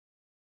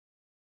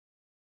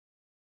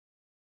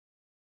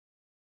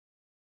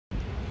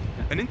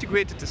An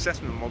integrated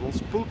assessment model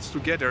pulls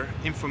together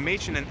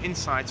information and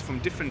insights from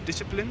different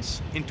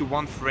disciplines into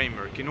one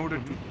framework in order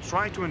to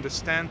try to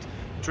understand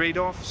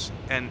trade-offs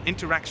and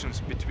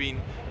interactions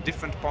between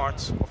different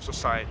parts of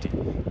society.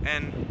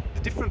 And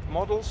the different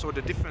models or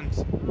the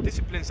different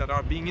disciplines that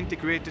are being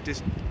integrated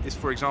is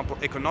for example,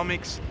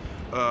 economics,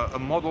 a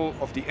model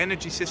of the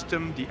energy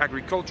system, the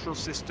agricultural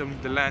system,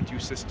 the land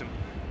use system,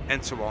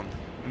 and so on.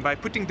 And by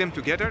putting them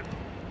together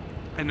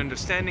and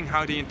understanding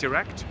how they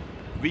interact,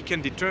 we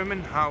can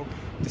determine how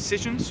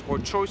decisions or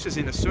choices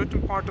in a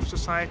certain part of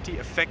society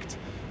affect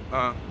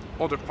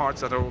other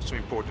parts that are also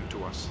important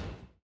to us.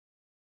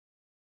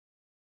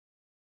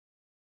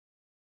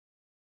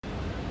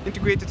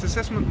 Integrated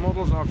assessment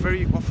models are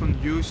very often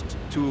used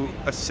to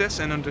assess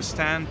and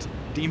understand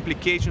the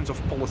implications of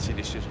policy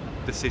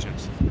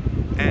decisions.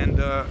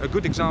 And a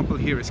good example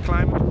here is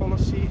climate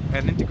policy,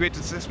 and integrated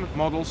assessment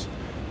models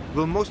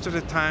will most of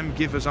the time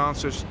give us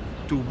answers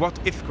to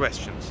what-if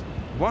questions.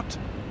 What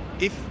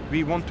if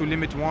we want to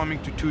limit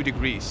warming to 2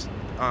 degrees?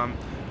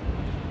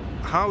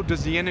 How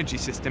does the energy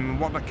system and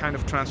what kind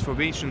of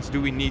transformations do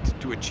we need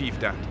to achieve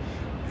that?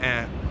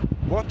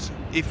 What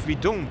if we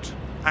don't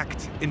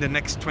act in the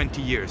next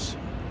 20 years?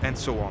 And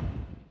so on.